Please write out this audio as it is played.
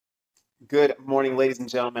Good morning, ladies and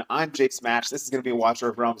gentlemen. I'm Jake Smash. This is going to be a Watcher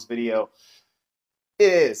of Realms video.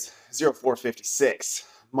 It is 0456,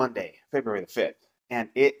 Monday, February the 5th, and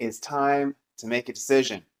it is time to make a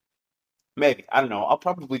decision. Maybe, I don't know. I'll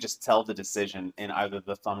probably just tell the decision in either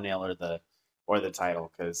the thumbnail or the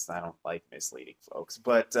title because I don't like misleading folks.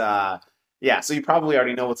 But yeah, so you probably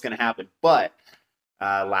already know what's going to happen. But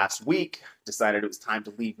last week decided it was time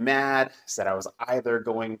to leave mad, said I was either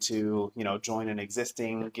going to join an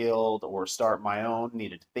existing guild or start my own,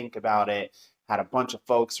 needed to think about it, had a bunch of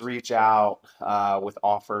folks reach out with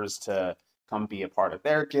offers to come be a part of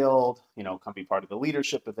their guild, come be part of the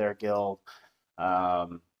leadership of their guild. A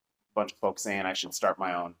bunch of folks saying I should start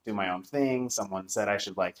my own, do my own thing. Someone said I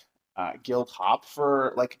should guild hop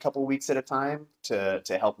for like a couple weeks at a time to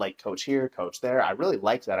help like coach here, coach there. I really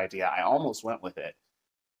liked that idea. I almost went with it.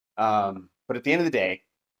 But at the end of the day,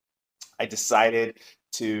 I decided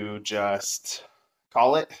to just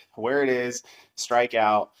call it where it is, strike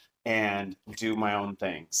out, and do my own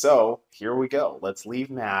thing. So here we go. Let's leave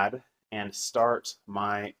Mad and start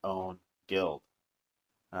my own guild.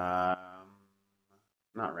 Um,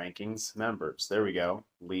 Not rankings, members. There we go.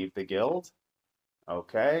 Leave the guild.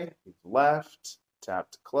 Okay, we've left.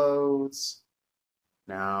 Tap to close.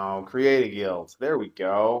 Now create a guild. There we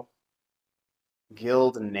go.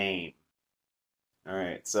 Guild name. All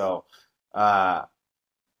right, so uh,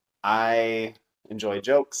 I enjoy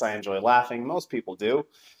jokes. I enjoy laughing. Most people do.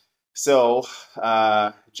 So,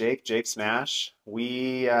 Jake Smash,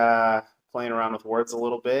 we playing around with words a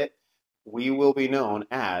little bit. We will be known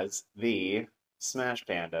as the Smash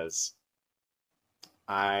Pandas.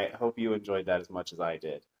 I hope you enjoyed that as much as I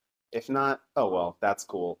did. If not, oh well, that's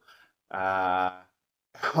cool. Uh,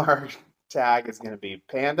 our tag is going to be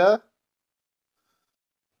Panda,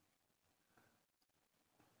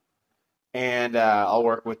 and I'll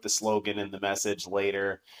work with the slogan and the message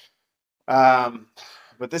later. Um,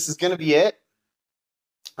 but this is going to be it.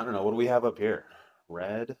 I don't know. What do we have up here?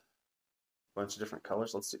 Red, bunch of different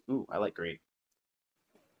colors. Let's see. Ooh, I like green.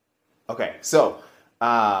 Okay, so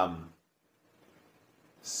um,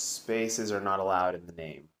 spaces are not allowed in the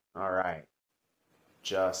name. All right,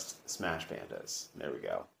 just Smash Pandas. There we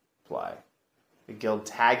go. Apply. The guild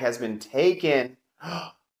tag has been taken.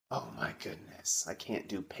 Oh my goodness. I can't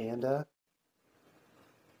do Panda.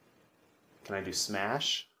 Can I do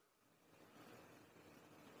Smash?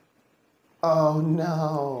 Oh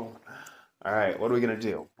no. All right, what are we gonna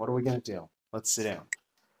do? What are we gonna do? Let's sit down.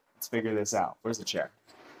 Let's figure this out. Where's the chair?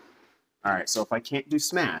 All right, so if I can't do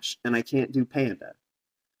Smash and I can't do Panda,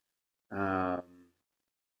 um,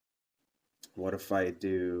 what if I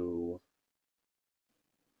do?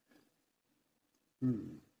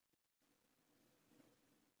 Hmm,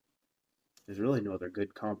 there's really no other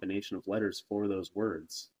good combination of letters for those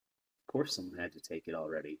words. Of course, someone had to take it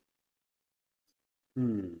already.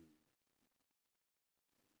 Hmm,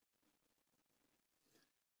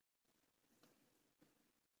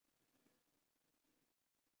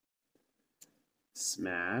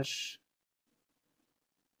 Smash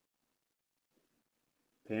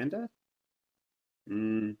Panda?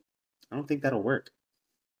 Hmm, I don't think that'll work.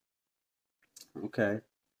 Okay.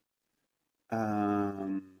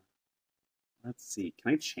 Um, let's see.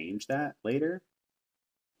 Can I change that later?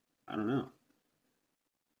 I don't know.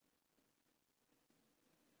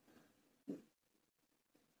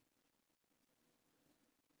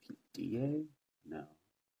 DA? No.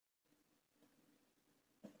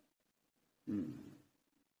 Hmm.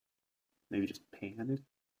 Maybe just Pan?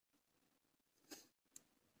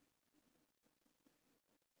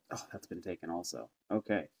 Oh, that's been taken also.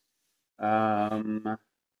 Okay. Um,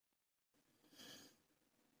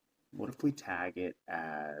 what if we tag it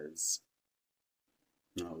as?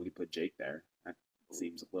 No, we put Jake there. That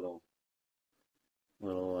seems a little.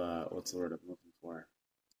 What's the word I'm looking for?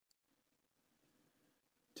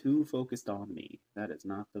 Too focused on me. That is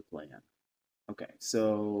not the plan. Okay,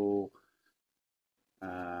 so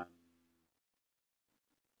um,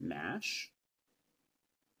 Mash.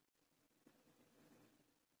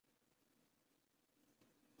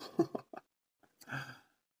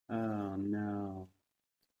 Oh no.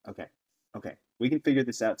 Okay, okay. We can figure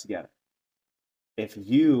this out together. If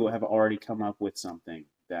you have already come up with something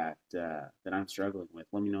that I'm struggling with,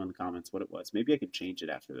 let me know in the comments what it was. Maybe I can change it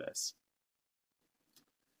after this.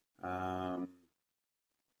 Um,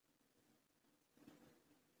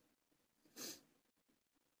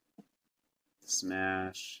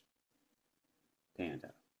 Smash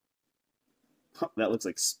Panda. Oh, that looks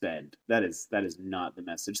like spend. That is not the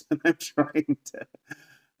message that I'm trying to.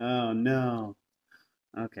 Oh no.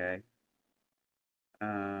 Okay.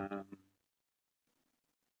 Um,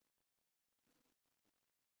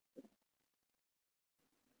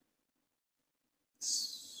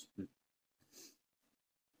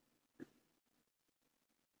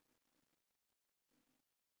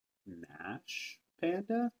 Smash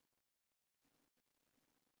Panda?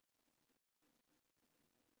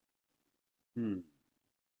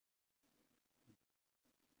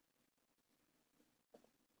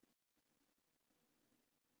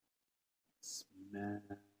 Smash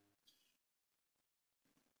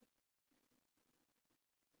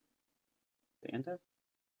Panda?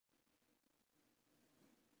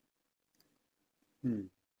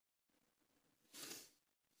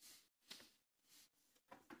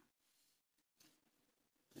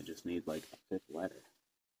 I just need like a fifth letter.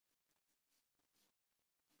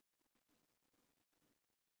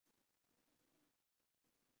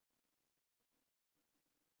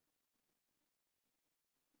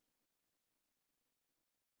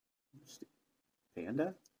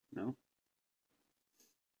 Panda? No.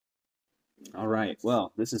 All right.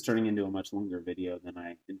 Well, this is turning into a much longer video than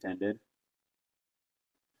I intended.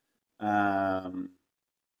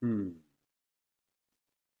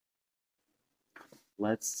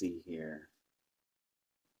 Let's see here.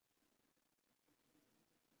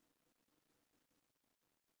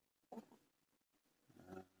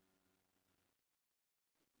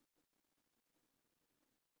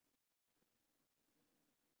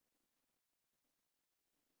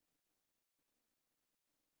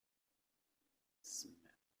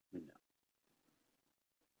 No.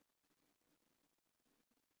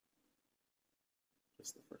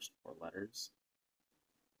 Just the first four letters.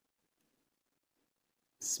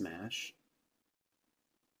 Smash.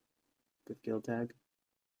 Good guild tag.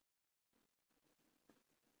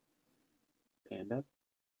 Panda.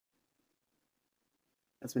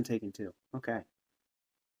 That's been taken too. Okay.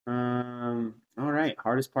 All right.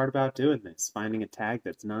 Hardest part about doing this, finding a tag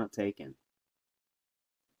that's not taken.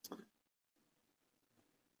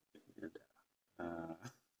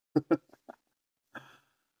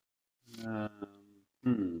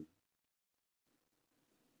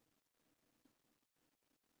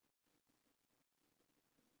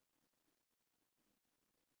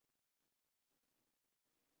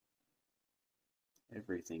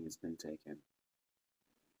 Everything has been taken.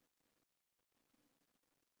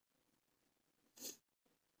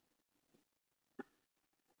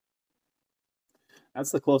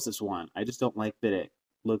 That's the closest one. I just don't like that it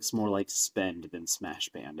looks more like Spend than Smash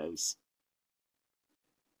Pandas.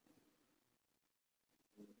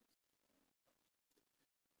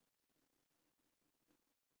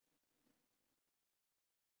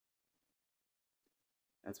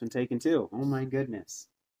 That's been taken too. Oh my goodness.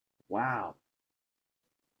 Wow.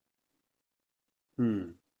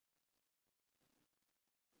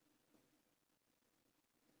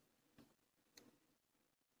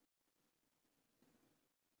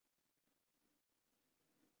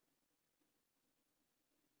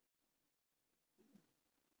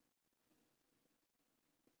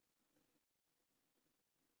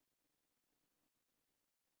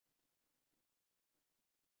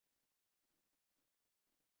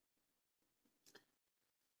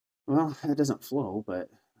 Well, it doesn't flow, but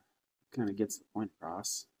kind of gets the point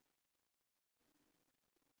across.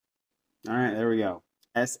 All right, there we go.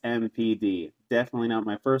 SMPD. Definitely not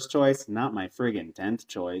my first choice, not my friggin' 10th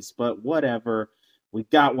choice, but whatever. We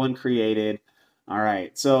got one created. All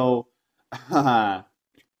right, so yeah,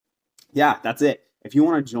 that's it. If you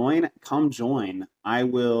want to join, come join. I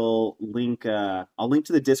will link. I'll link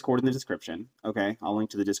to the Discord in the description. Okay, I'll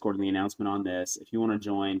link to the Discord in the announcement on this. If you want to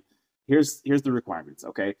join, here's the requirements.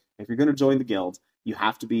 Okay, if you're going to join the guild, you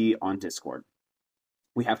have to be on Discord.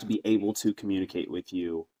 We have to be able to communicate with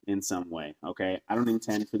you in some way. Okay, I don't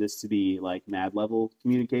intend for this to be like mad level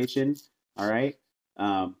communication. All right,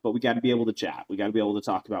 but we got to be able to chat. We got to be able to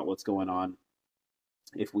talk about what's going on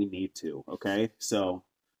if we need to. Okay, so.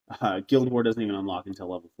 Guild War doesn't even unlock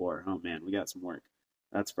until level 4. Oh man, we got some work.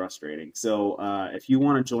 That's frustrating. So if you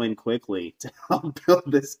want to join quickly to help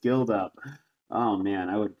build this guild up, oh man,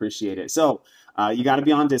 I would appreciate it. So you got to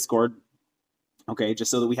be on Discord, okay,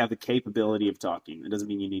 just so that we have the capability of talking. It doesn't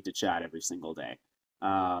mean you need to chat every single day.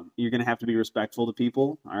 You're going to have to be respectful to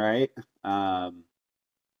people, all right?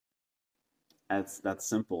 That's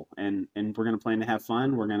simple, and we're gonna plan to have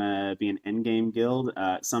fun. We're gonna be an endgame guild.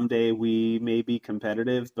 Someday we may be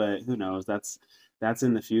competitive, but who knows? That's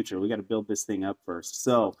in the future. We got to build this thing up first.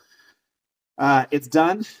 So it's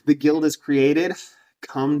done. The guild is created.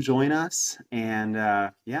 Come join us, and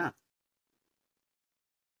yeah.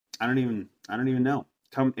 I don't even know.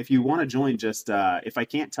 Come if you want to join. Just if I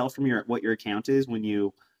can't tell from what your account is when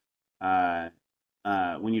you try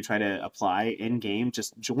to apply in game,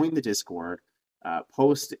 just join the Discord.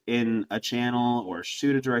 Post in a channel or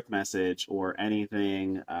shoot a direct message or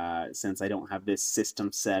anything, since I don't have this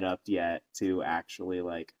system set up yet to actually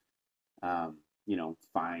like you know,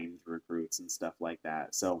 find recruits and stuff like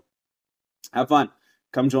that. So have fun.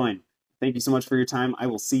 Come join. Thank you so much for your time. I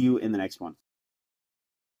will see you in the next one.